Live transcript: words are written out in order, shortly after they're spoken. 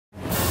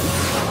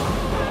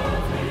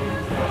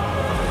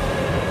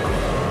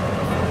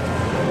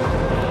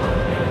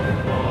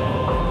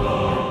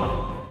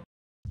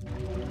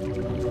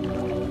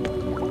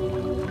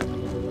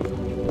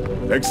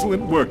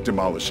Excellent work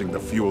demolishing the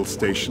fuel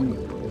station.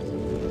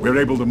 We're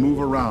able to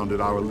move around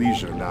at our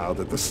leisure now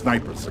that the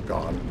snipers are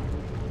gone.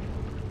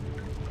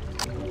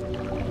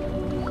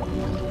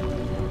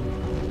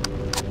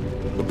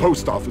 The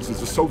post office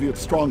is a Soviet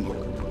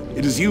stronghold.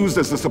 It is used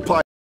as a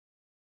supply...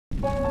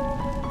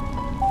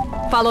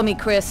 Follow me,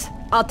 Chris.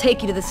 I'll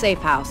take you to the safe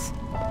house.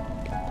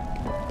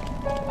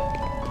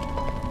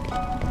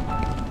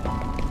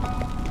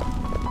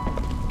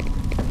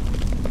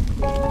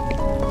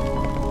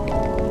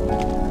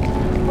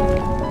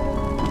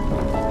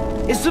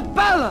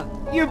 Isabella!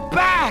 You're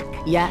back!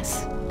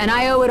 Yes, and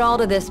I owe it all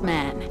to this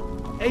man.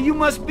 Hey, you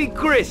must be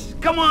Chris.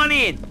 Come on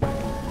in.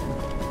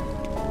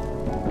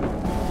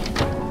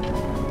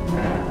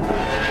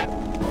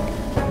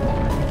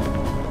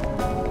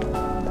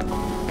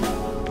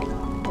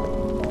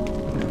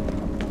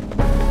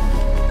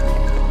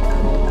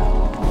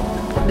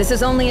 This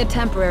is only a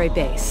temporary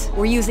base.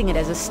 We're using it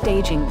as a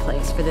staging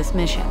place for this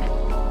mission.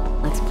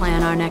 Let's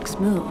plan our next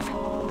move.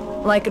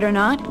 Like it or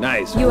not,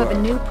 Nice you work. have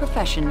a new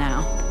profession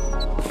now.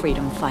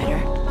 Freedom fighter.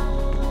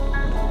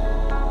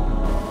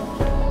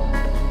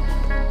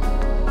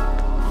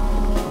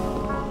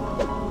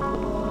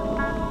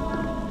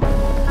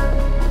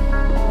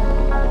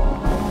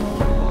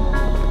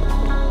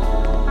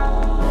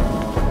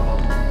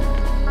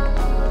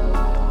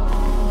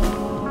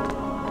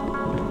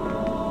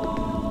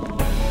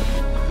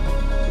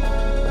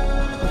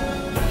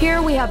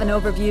 Here we have an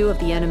overview of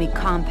the enemy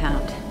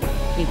compound.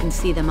 You can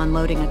see them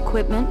unloading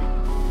equipment.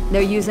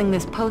 They're using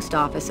this post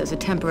office as a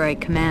temporary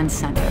command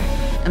center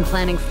and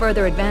planning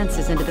further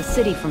advances into the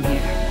city from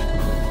here.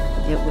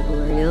 It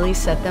would really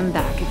set them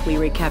back if we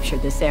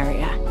recaptured this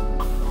area.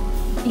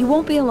 You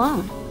won't be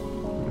alone.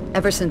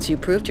 Ever since you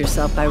proved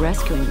yourself by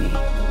rescuing me,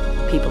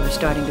 people are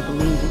starting to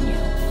believe in you.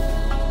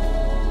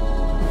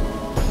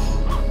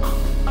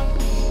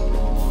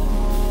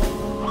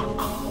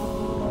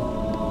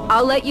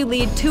 I'll let you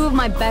lead 2 of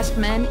my best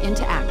men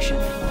into action.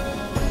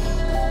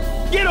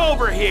 Get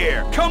over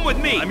here! Come with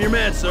me! I'm your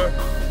man, sir.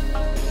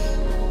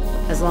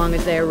 As long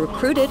as they're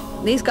recruited,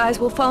 these guys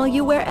will follow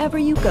you wherever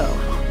you go,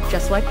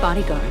 just like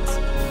bodyguards.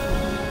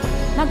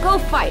 Now go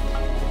fight.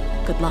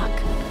 Good luck.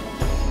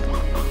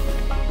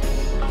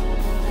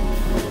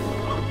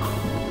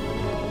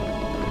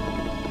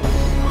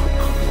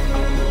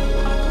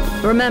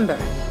 Remember,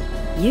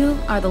 you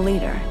are the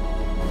leader.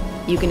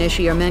 You can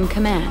issue your men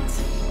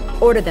commands.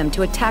 Order them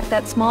to attack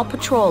that small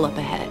patrol up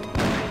ahead.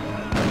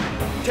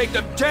 Take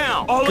them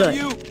down! All Good. of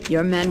you!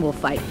 Your men will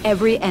fight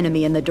every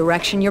enemy in the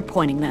direction you're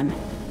pointing them.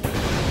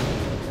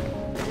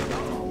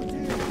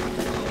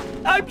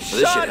 I'm This should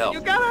shot! help. You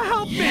gotta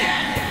help me!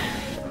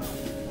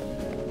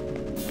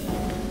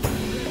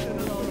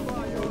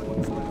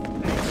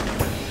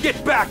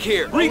 Get back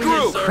here!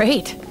 Regroup!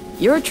 Great.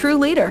 You're a true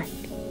leader.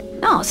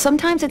 No,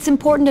 sometimes it's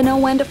important to know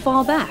when to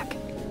fall back.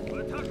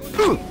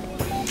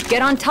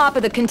 Get on top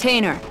of the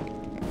container.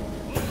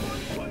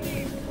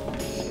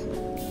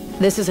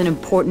 This is an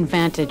important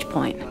vantage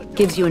point.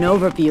 Gives you an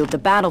overview of the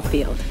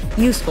battlefield,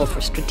 useful for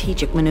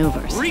strategic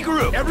maneuvers.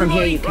 Regroup! From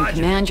here you can Roger.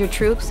 command your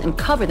troops and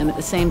cover them at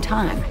the same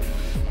time.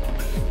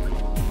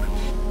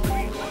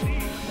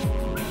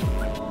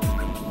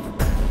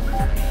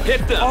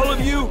 Hit them! All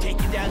of you!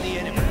 Taking down the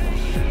enemy.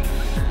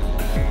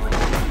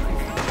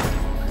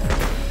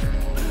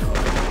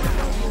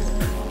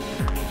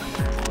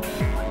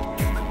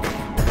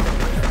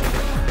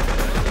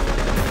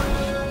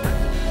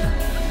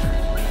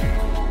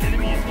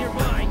 Enemy is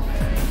nearby.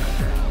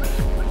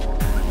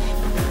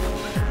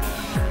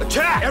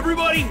 Attack!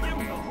 Everybody!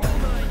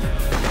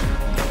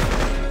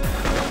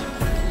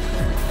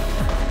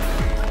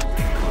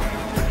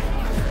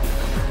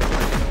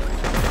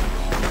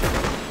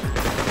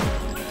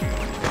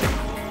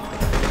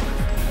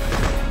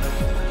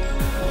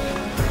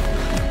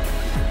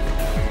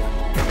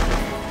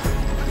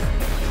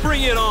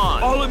 Bring it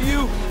on! All of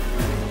you!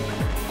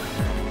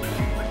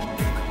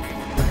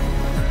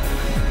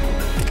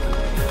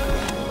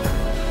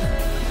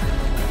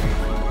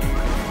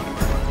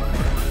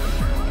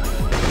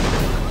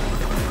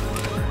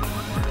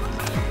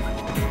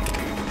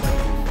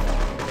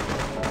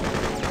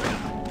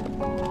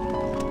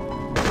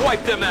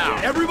 Wipe them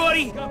out!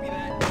 Everybody!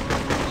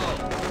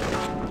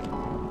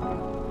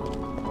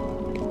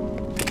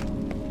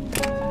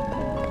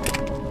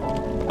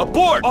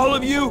 Abort! All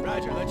of you!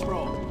 Roger, let's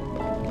roll.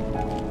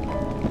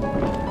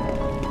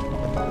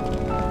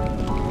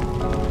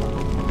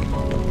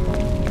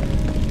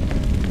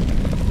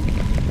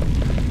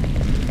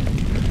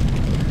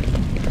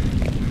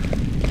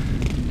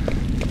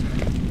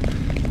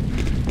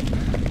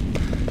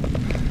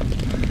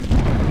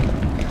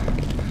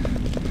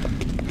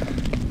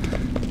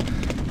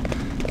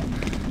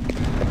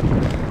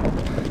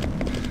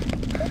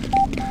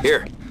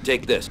 Here,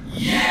 take this.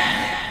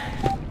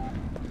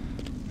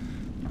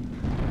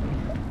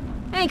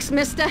 Thanks,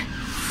 mister.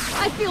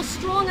 I feel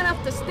strong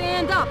enough to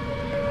stand up.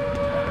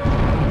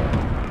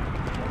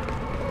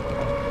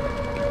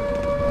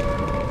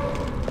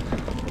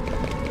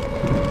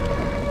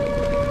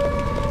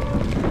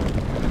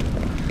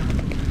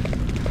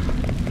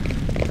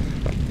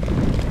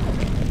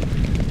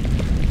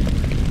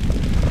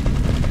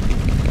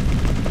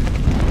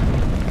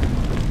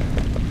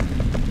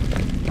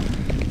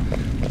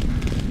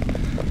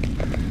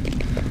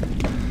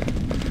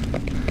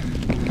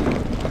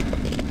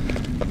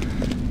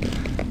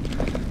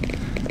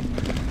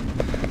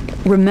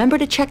 Remember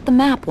to check the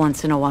map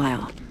once in a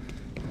while.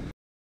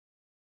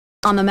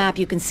 On the map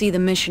you can see the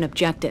mission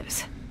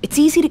objectives. It's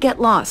easy to get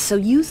lost, so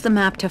use the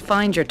map to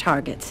find your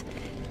targets.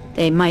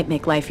 They might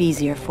make life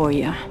easier for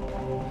you.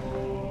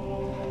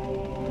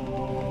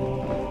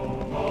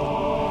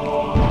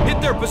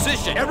 Hit their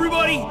position!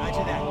 Everybody!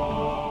 Roger that.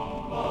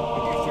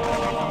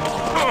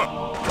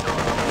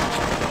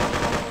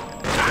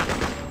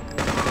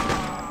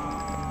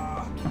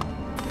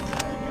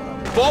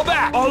 Fall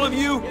back! All of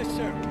you! Yes,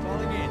 sir.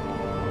 Falling in.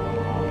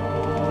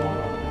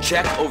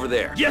 Check over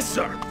there. Yes,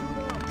 sir.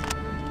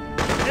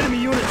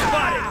 Enemy unit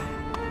spotted.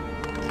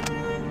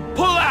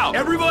 Pull out!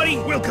 Everybody!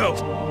 Wilco.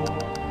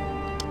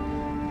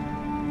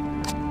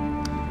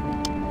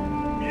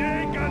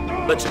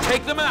 Let's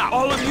take them out!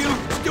 All of you!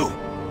 Do!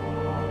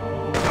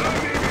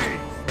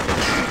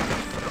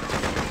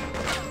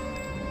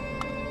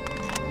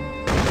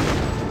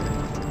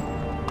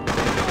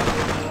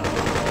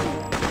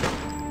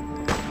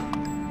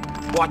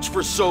 Watch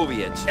for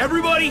Soviets.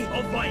 Everybody!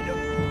 I'll find him.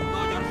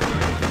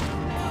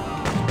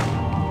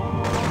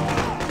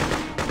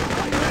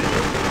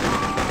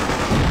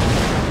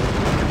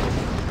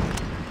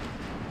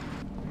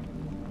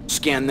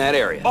 Scan that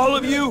area. All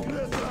of you!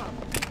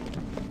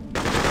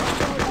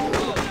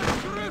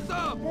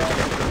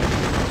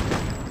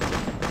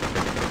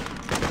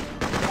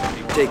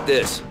 Take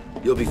this.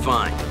 You'll be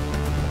fine.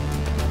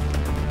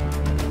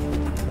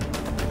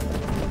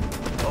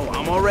 Oh,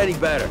 I'm already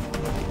better.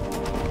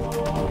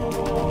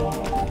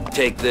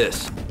 Take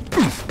this.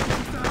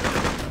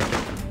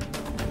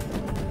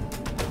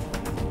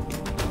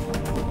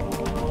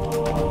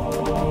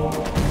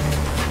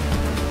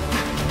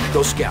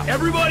 Go scout.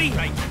 Everybody!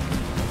 Right.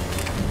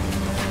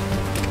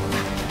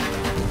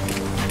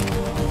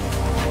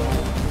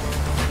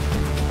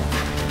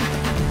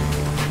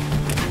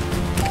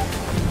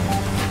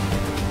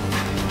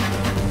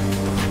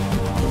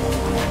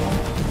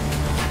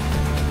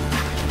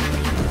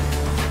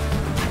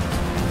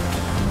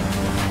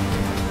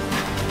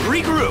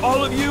 Regroup!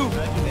 All of you! Roger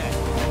that.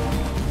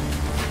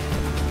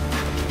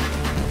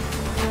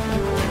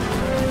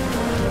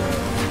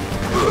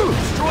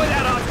 Destroy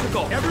that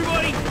obstacle!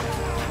 Everybody!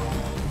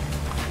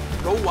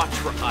 Go watch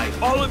for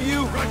ice. All of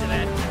you! Roger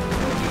that.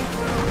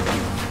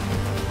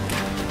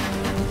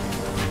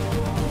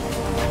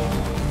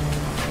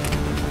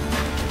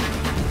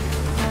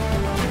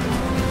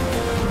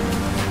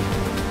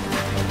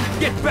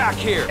 Get back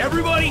here!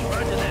 Everybody!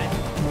 Roger that.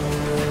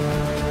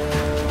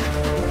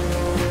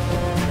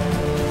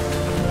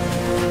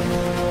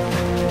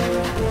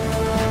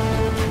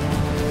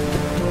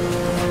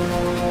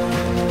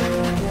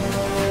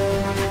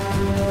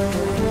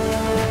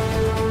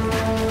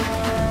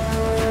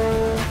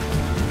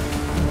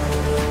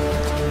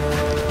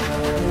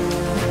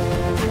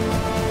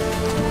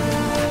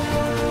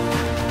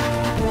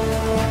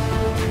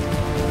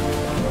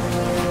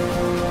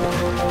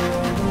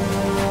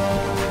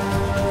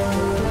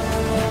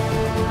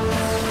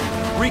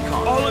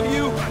 Recon! All of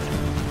you!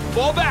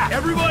 Fall back!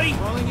 Everybody!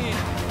 Falling in.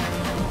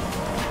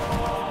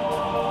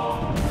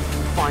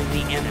 Find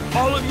the enemy.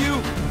 All of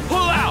you! Pull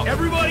out!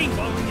 Everybody!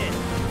 Falling in.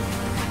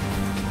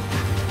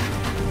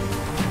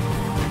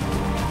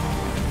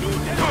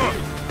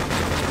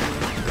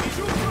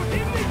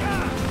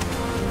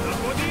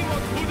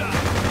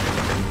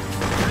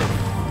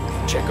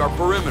 Check our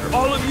perimeter.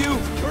 All of you!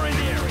 We're in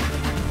the area.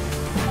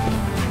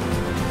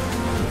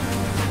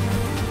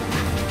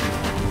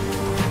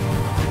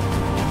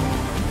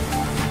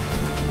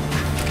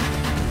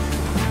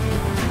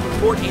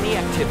 Report any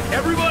activity.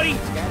 Everybody!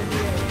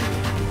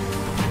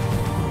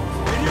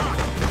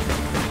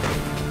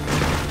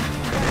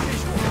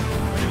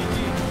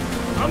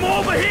 I'm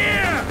over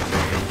here!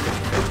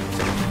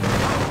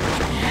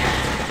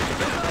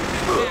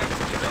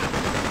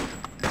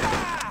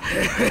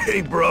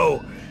 Hey,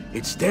 bro.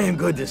 It's damn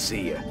good to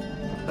see you.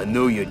 I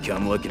knew you'd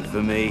come looking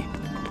for me.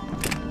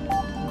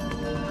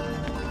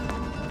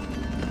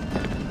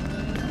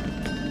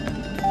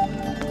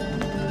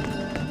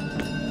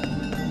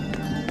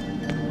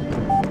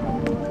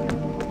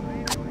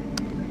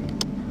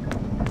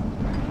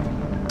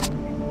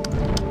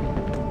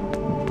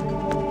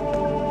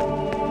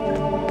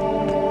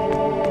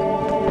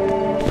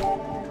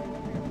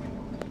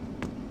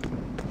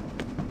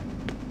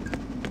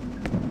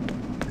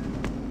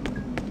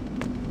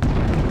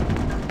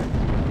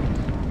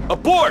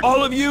 Abort!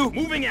 All of you!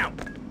 Moving out.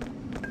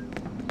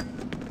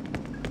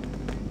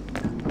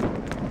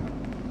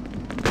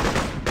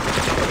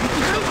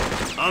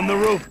 On the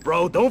roof,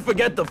 bro. Don't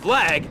forget the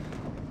flag.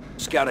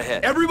 Scout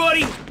ahead.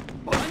 Everybody!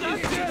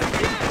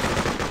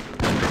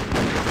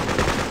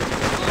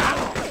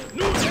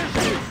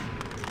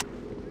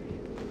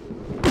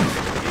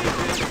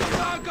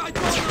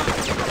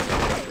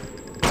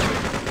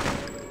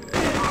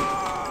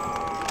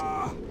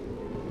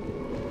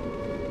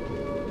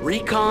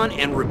 Recon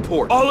and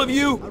report. All of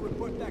you! I'll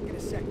report back in a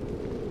second.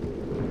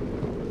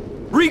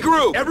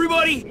 Regroup!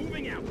 Everybody!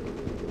 Moving out.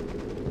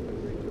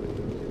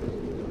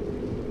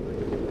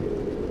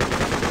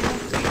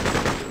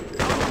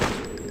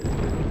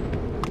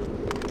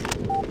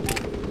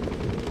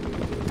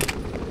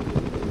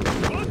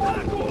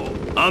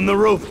 On the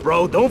roof,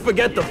 bro. Don't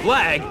forget the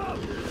flag.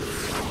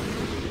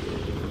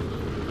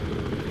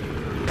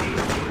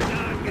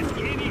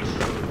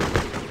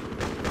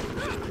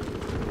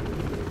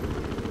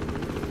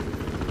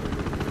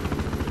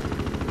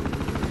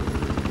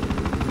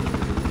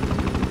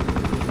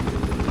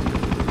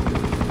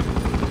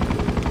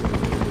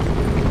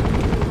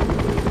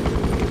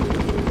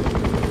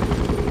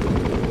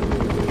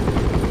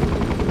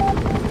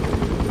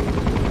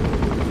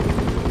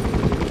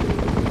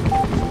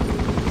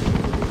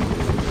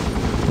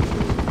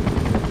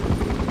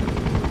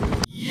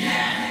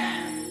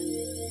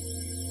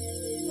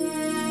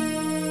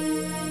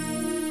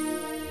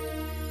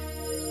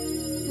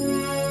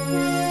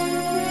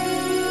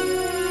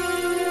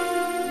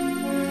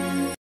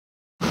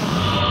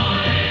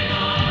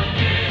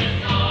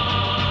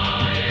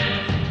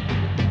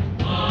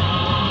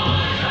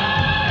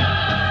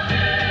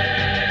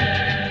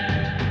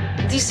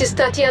 This is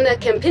Tatiana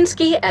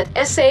Kempinski at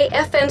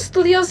SAFN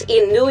Studios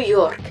in New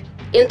York.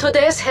 In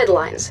today's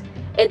headlines,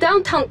 a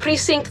downtown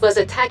precinct was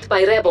attacked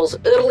by rebels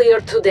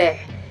earlier today.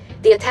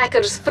 The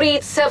attackers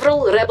freed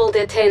several rebel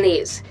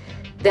detainees.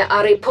 There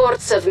are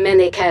reports of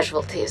many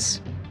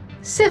casualties.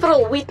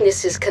 Several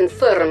witnesses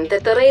confirmed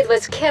that the raid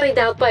was carried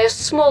out by a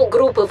small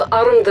group of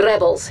armed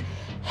rebels,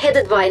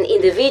 headed by an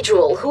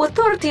individual who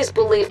authorities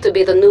believe to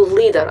be the new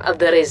leader of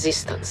the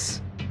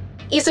resistance.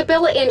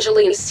 Isabella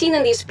Angelini, seen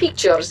in these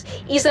pictures,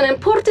 is an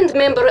important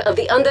member of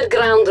the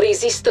underground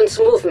resistance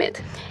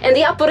movement, and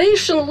the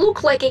operation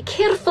looked like a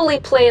carefully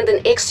planned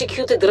and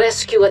executed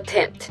rescue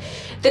attempt.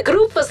 The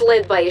group was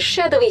led by a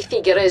shadowy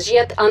figure as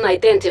yet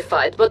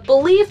unidentified, but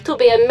believed to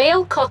be a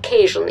male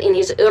Caucasian in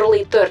his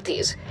early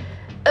 30s.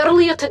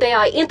 Earlier today,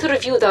 I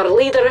interviewed our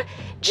leader,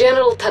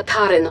 General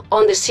Tatarin,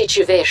 on the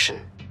situation.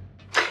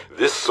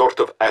 This sort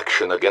of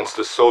action against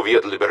the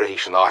Soviet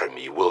Liberation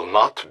Army will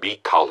not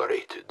be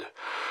tolerated,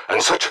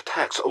 and such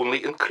attacks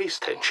only increase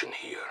tension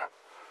here.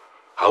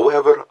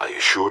 However, I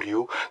assure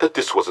you that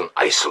this was an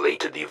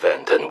isolated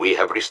event and we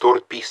have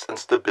restored peace and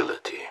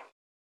stability.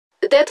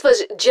 That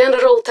was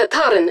General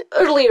Tatarin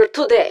earlier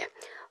today.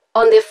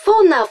 On the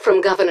phone now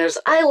from Governor's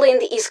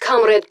Island is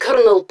Comrade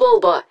Colonel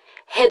Boba,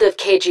 head of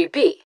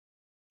KGB.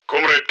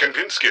 Comrade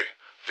Kempinski,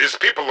 these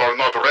people are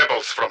not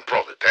rebels from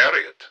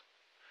proletariat.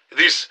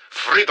 This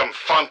freedom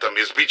phantom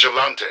is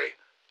vigilante,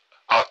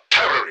 a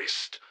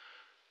terrorist.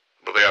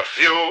 But they are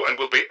few and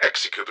will be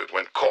executed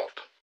when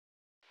caught.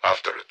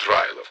 After a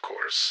trial, of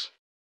course.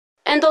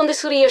 And on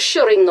this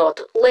reassuring note,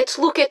 let's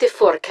look at the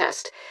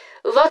forecast.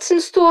 What's in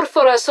store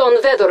for us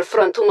on weather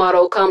front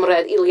tomorrow,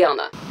 Comrade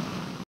Ilyana?